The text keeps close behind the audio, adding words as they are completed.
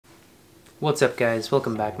What's up guys,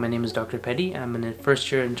 welcome back. My name is Dr. Petty. I'm a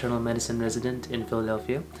first year internal medicine resident in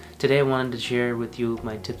Philadelphia. Today I wanted to share with you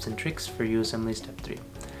my tips and tricks for USMLE Step 3.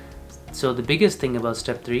 So the biggest thing about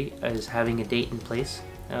Step 3 is having a date in place.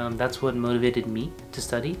 That's what motivated me to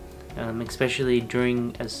study, especially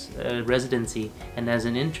during a residency, and as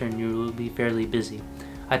an intern you will be fairly busy.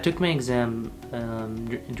 I took my exam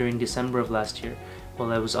during December of last year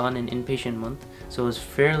while I was on an inpatient month, so it was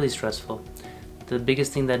fairly stressful. The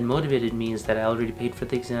biggest thing that motivated me is that I already paid for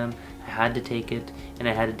the exam, I had to take it, and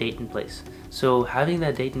I had a date in place. So having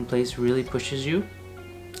that date in place really pushes you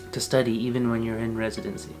to study even when you're in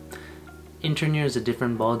residency. Intern year is a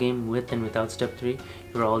different ballgame with and without Step 3.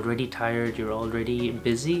 You're already tired, you're already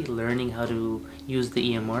busy learning how to use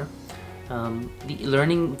the EMR.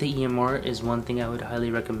 Learning the EMR is one thing I would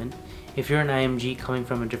highly recommend. If you're an IMG coming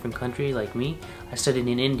from a different country like me, I studied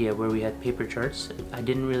in India where we had paper charts. I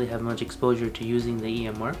didn't really have much exposure to using the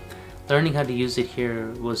EMR. Learning how to use it here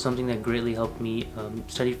was something that greatly helped me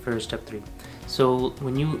study for Step 3. So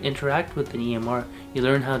when you interact with an EMR, you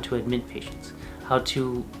learn how to admit patients, how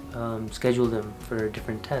to schedule them for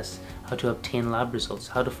different tests, how to obtain lab results,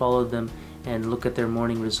 how to follow them and look at their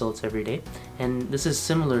morning results every day. And this is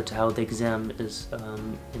similar to how the exam is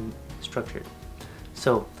structured.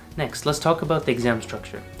 So next, let's talk about the exam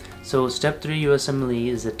structure. So Step 3 USMLE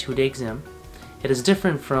is a 2-day exam. It is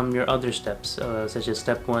different from your other steps, such as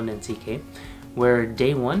Step 1 and CK, where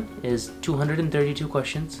Day 1 is 232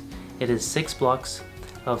 questions. It is 6 blocks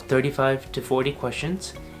of 35 to 40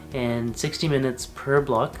 questions and 60 minutes per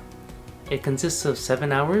block. It consists of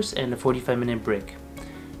 7 hours and a 45-minute break.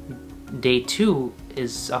 Day 2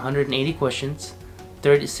 is 180 questions,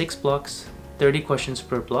 36 blocks, 30 questions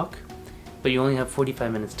per block, but you only have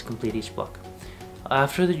 45 minutes to complete each block.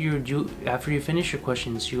 After you finish your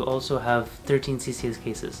questions, you also have 13 CCS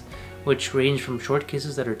cases, which range from short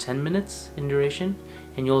cases that are 10 minutes in duration,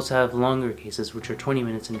 and you also have longer cases which are 20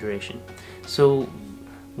 minutes in duration. So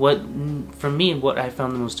for me, what I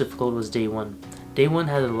found the most difficult was Day 1. Day 1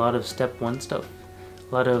 had a lot of Step 1 stuff,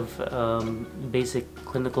 a lot of basic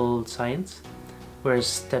clinical science, whereas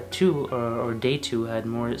Step 2 or Day 2 had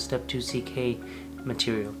more Step 2 CK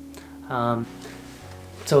material.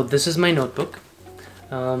 So this is my notebook.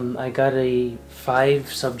 I got a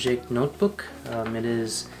 5-subject notebook. It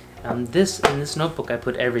is in this notebook I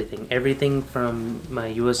put everything from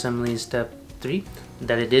my USMLE Step 3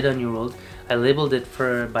 that I did on UWorld. I labeled it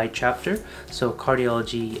by chapter, so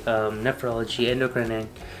cardiology, nephrology, endocrine,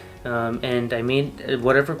 and I made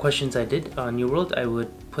whatever questions I did on UWorld I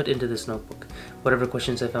would put into this notebook. Whatever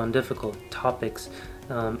questions I found difficult, topics,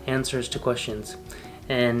 answers to questions.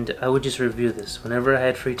 And I would just review this whenever I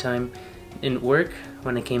had free time in work.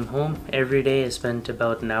 When I came home, every day I spent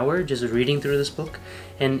about an hour just reading through this book,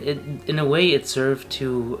 and in a way it served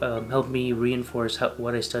to help me reinforce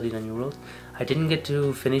what I studied on UWorld. I didn't get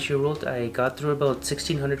to finish UWorld. I got through about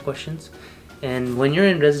 1,600 questions, and when you're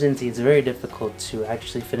in residency it's very difficult to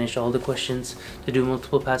actually finish all the questions, to do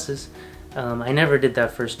multiple passes. I never did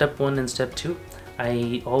that for Step 1 and Step 2.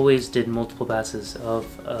 I always did multiple passes of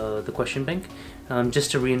the question bank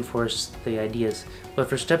just to reinforce the ideas. But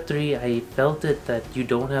for Step 3, I felt that you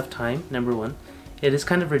don't have time, number one. It is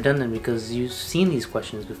kind of redundant because you've seen these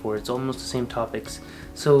questions before. It's almost the same topics.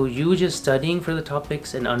 So you just studying for the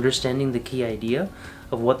topics and understanding the key idea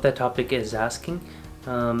of what that topic is asking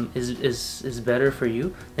is better for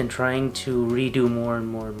you than trying to redo more and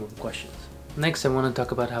more questions. Next, I want to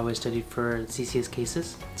talk about how I studied for CCS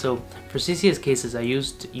cases. So for CCS cases, I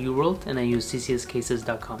used UWorld and I used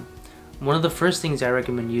ccscases.com. One of the first things I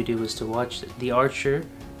recommend you do is to watch the Archer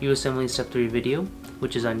USMLE Step 3 video,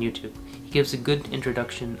 which is on YouTube. He gives a good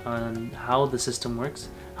introduction on how the system works,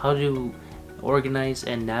 how to organize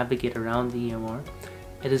and navigate around the EMR.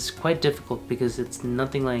 It is quite difficult because it's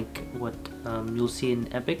nothing like what you'll see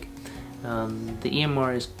in Epic. The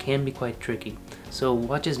EMR can be quite tricky. So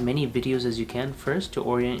watch as many videos as you can first to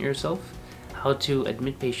orient yourself, how to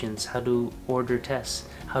admit patients, how to order tests,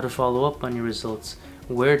 how to follow up on your results,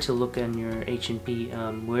 where to look on your H&P,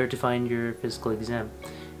 where to find your physical exam.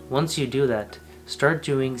 Once you do that, start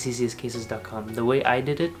doing ccscases.com. The way I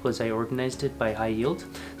did it was I organized it by high yield.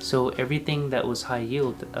 So everything that was high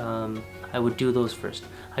yield, I would do those first.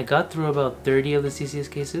 I got through about 30 of the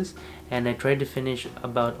CCS cases, and I tried to finish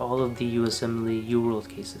about all of the USMLE UWorld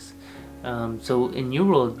cases. So in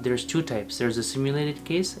UWorld, there's 2 types. There's a simulated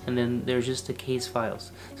case, and then there's just the case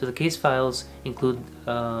files. So the case files include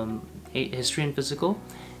history and physical,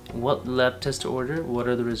 what lab test to order, what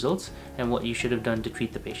are the results, and what you should have done to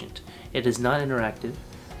treat the patient. It is not interactive.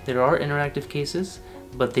 There are interactive cases,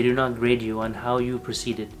 but they do not grade you on how you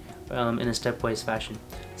proceeded in a stepwise fashion.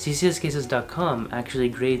 ccscases.com actually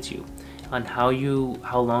grades you on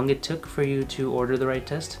how long it took for you to order the right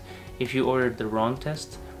test, if you ordered the wrong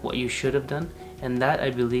test, what you should have done, and that, I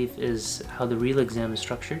believe, is how the real exam is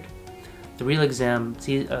structured. The real exam,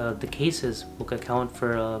 the cases will account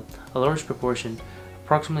for a large proportion,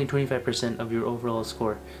 approximately 25% of your overall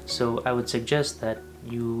score. So I would suggest that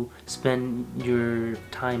you spend your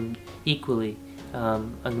time equally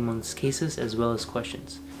amongst cases as well as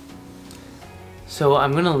questions. So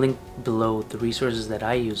I'm going to link below the resources that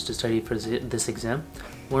I use to study for this exam.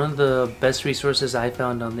 One of the best resources I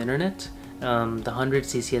found on the internet, the 100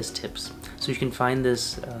 CCS tips. So you can find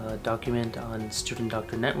this document on Student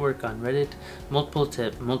Doctor Network, on Reddit,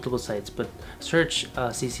 multiple sites, but search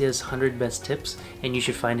CCS 100 best tips and you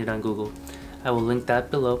should find it on Google. I will link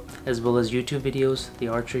that below, as well as YouTube videos, the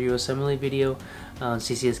Archer USMLE video,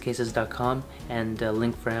 ccscases.com, and a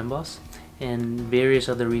link for Amboss, and various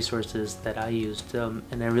other resources that I used.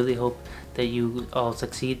 And I really hope that you all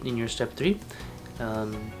succeed in your step 3.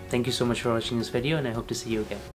 Thank you so much for watching this video, and I hope to see you again.